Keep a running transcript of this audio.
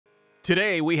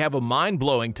Today, we have a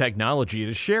mind-blowing technology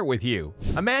to share with you.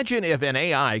 Imagine if an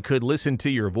AI could listen to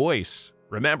your voice,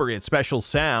 remember its special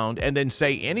sound, and then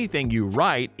say anything you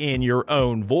write in your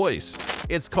own voice.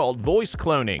 It's called voice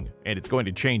cloning, and it's going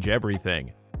to change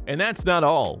everything. And that's not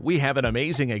all. We have an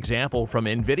amazing example from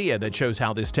NVIDIA that shows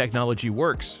how this technology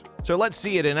works. So let's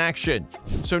see it in action.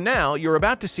 So now, you're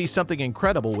about to see something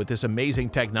incredible with this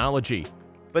amazing technology.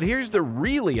 But here's the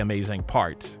really amazing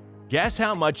part. Guess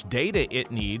how much data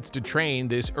it needs to train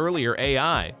this earlier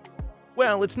AI?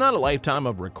 Well, it's not a lifetime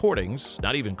of recordings,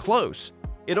 not even close.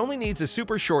 It only needs a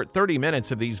super short 30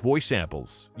 minutes of these voice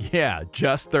samples. Yeah,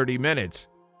 just 30 minutes.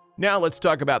 Now let's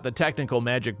talk about the technical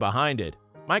magic behind it.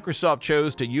 Microsoft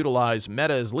chose to utilize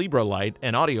Meta's LibreLite,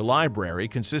 an audio library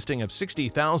consisting of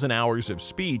 60,000 hours of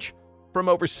speech from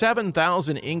over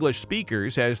 7,000 English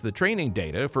speakers as the training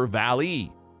data for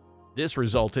VALL-E. This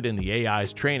resulted in the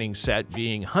AI's training set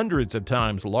being hundreds of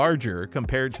times larger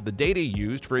compared to the data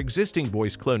used for existing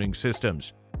voice cloning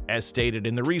systems, as stated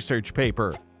in the research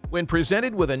paper. When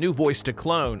presented with a new voice to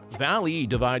clone, VALL-E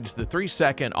divides the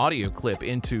 3-second audio clip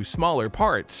into smaller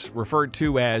parts, referred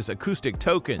to as acoustic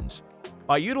tokens.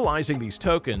 By utilizing these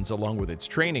tokens along with its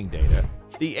training data,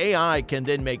 the AI can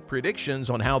then make predictions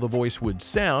on how the voice would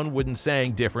sound when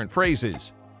saying different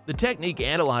phrases. The technique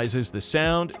analyzes the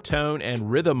sound, tone, and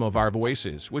rhythm of our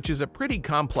voices, which is a pretty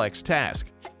complex task.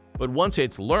 But once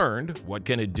it's learned, what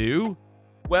can it do?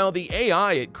 Well, the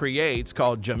AI it creates,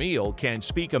 called Jamil, can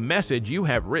speak a message you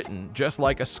have written just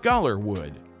like a scholar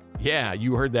would. Yeah,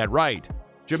 you heard that right.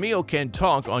 Jamil can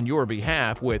talk on your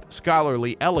behalf with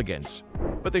scholarly elegance.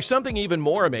 But there's something even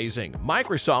more amazing.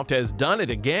 Microsoft has done it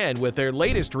again with their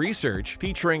latest research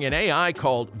featuring an AI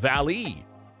called VALL-E.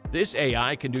 This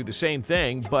AI can do the same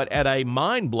thing, but at a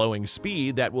mind-blowing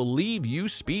speed that will leave you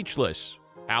speechless.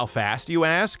 How fast, you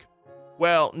ask?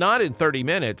 Well, not in 30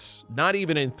 minutes, not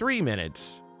even in 3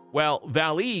 minutes. Well,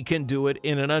 VALL-E can do it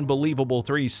in an unbelievable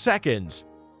 3 seconds.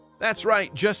 That's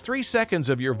right, just 3 seconds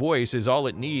of your voice is all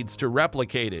it needs to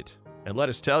replicate it. And let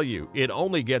us tell you, it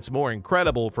only gets more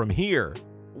incredible from here.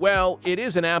 Well, it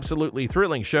is an absolutely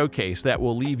thrilling showcase that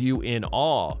will leave you in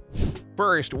awe.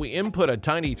 First, we input a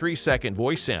tiny 3-second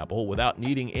voice sample without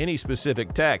needing any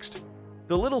specific text.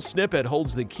 The little snippet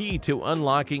holds the key to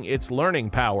unlocking its learning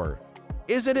power.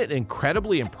 Isn't it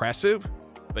incredibly impressive?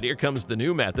 But here comes the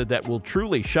new method that will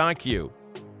truly shock you.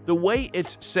 The way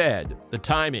it's said, the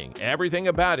timing, everything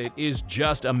about it is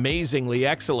just amazingly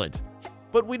excellent.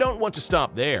 But we don't want to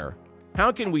stop there.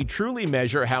 How can we truly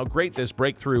measure how great this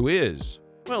breakthrough is?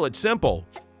 Well, it's simple.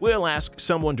 We'll ask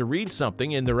someone to read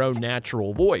something in their own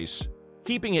natural voice,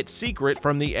 keeping it secret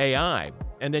from the AI,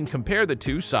 and then compare the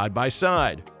two side by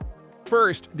side.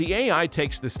 First, the AI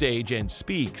takes the stage and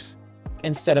speaks.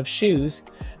 Instead of shoes,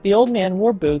 the old man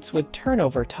wore boots with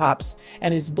turnover tops,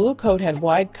 and his blue coat had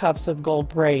wide cuffs of gold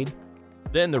braid.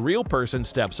 Then the real person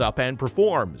steps up and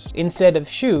performs. Instead of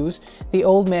shoes, the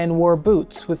old man wore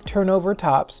boots with turnover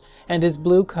tops, and his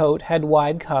blue coat had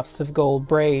wide cuffs of gold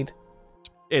braid.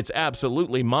 It's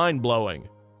absolutely mind-blowing.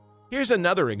 Here's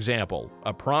another example,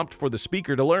 a prompt for the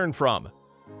speaker to learn from.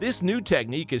 This new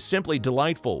technique is simply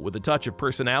delightful with a touch of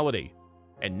personality.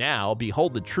 And now,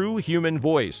 behold the true human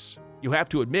voice. You have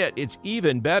to admit, it's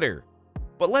even better.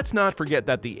 But let's not forget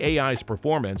that the AI's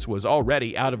performance was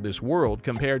already out of this world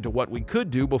compared to what we could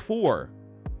do before.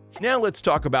 Now let's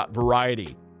talk about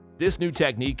variety. This new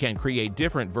technique can create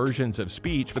different versions of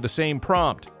speech for the same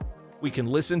prompt. We can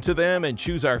listen to them and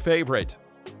choose our favorite.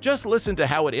 Just listen to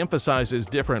how it emphasizes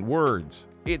different words.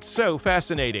 It's so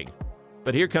fascinating.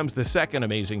 But here comes the second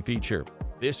amazing feature.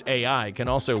 This AI can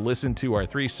also listen to our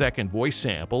 3-second voice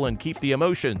sample and keep the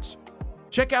emotions.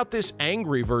 Check out this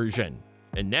angry version.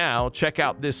 And now check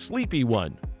out this sleepy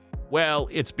one. Well,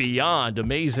 it's beyond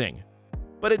amazing.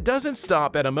 But it doesn't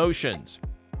stop at emotions.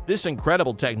 This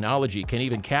incredible technology can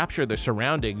even capture the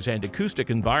surroundings and acoustic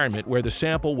environment where the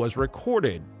sample was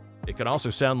recorded. It can also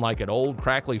sound like an old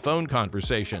crackly phone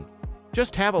conversation.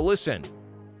 Just have a listen.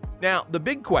 Now, the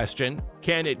big question,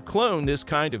 can it clone this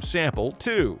kind of sample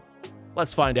too?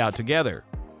 Let's find out together.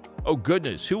 Oh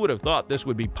goodness, who would have thought this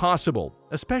would be possible,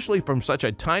 especially from such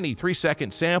a tiny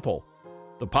 3-second sample?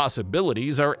 The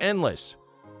possibilities are endless.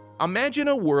 Imagine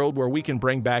a world where we can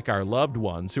bring back our loved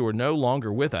ones who are no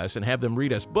longer with us and have them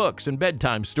read us books and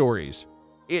bedtime stories.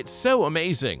 It's so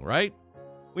amazing, right?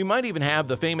 We might even have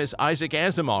the famous Isaac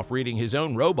Asimov reading his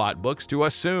own robot books to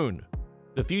us soon.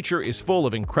 The future is full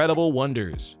of incredible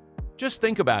wonders. Just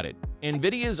think about it.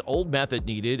 NVIDIA's old method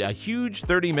needed a huge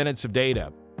 30 minutes of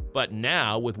data. But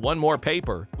now, with one more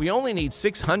paper, we only need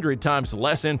 600 times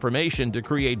less information to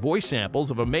create voice samples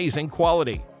of amazing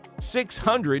quality.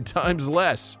 600 times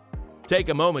less! Take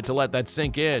a moment to let that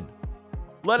sink in.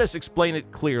 Let us explain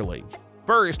it clearly.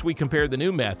 First, we compare the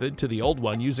new method to the old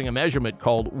one using a measurement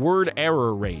called word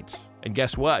error rate. And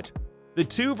guess what? The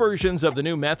two versions of the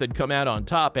new method come out on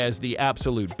top as the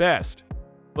absolute best.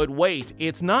 But wait,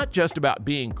 it's not just about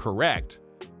being correct.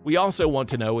 We also want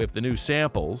to know if the new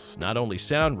samples not only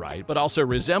sound right, but also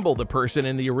resemble the person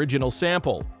in the original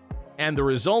sample. And the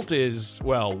result is,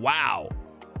 well, wow!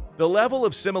 The level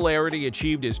of similarity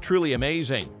achieved is truly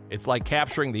amazing. It's like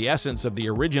capturing the essence of the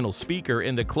original speaker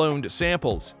in the cloned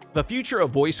samples. The future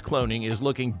of voice cloning is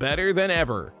looking better than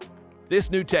ever. This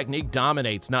new technique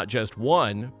dominates not just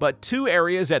one, but two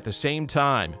areas at the same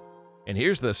time. And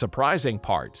here's the surprising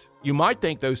part. You might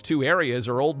think those two areas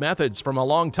are old methods from a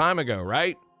long time ago,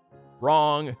 right?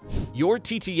 Wrong. Your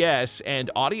TTS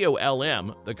and Audio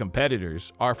LM, the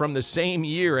competitors, are from the same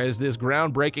year as this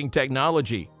groundbreaking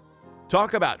technology.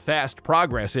 Talk about fast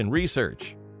progress in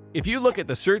research. If you look at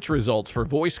the search results for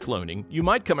voice cloning, you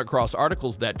might come across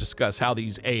articles that discuss how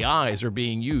these AIs are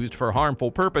being used for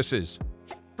harmful purposes.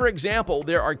 For example,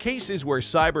 there are cases where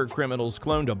cyber criminals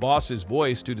cloned a boss's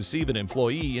voice to deceive an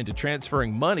employee into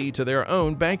transferring money to their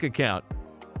own bank account.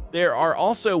 There are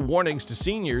also warnings to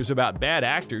seniors about bad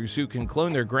actors who can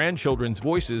clone their grandchildren's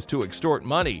voices to extort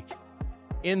money.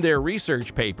 In their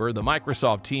research paper, the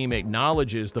Microsoft team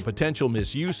acknowledges the potential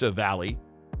misuse of VALL-E.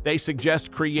 They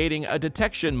suggest creating a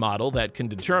detection model that can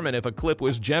determine if a clip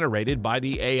was generated by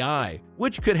the AI,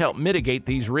 which could help mitigate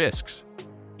these risks.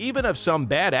 Even if some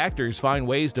bad actors find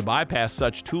ways to bypass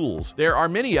such tools, there are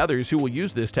many others who will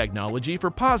use this technology for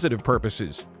positive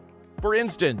purposes. For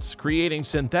instance, creating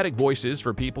synthetic voices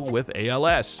for people with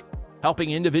ALS, helping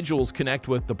individuals connect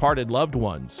with departed loved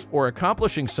ones, or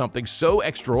accomplishing something so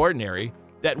extraordinary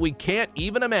that we can't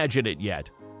even imagine it yet.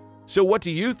 So what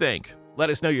do you think? Let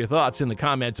us know your thoughts in the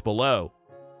comments below.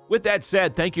 With that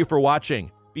said, thank you for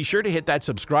watching. Be sure to hit that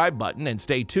subscribe button and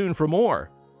stay tuned for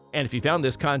more. And if you found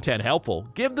this content helpful,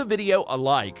 give the video a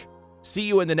like. See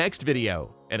you in the next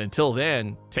video, and until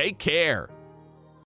then, take care.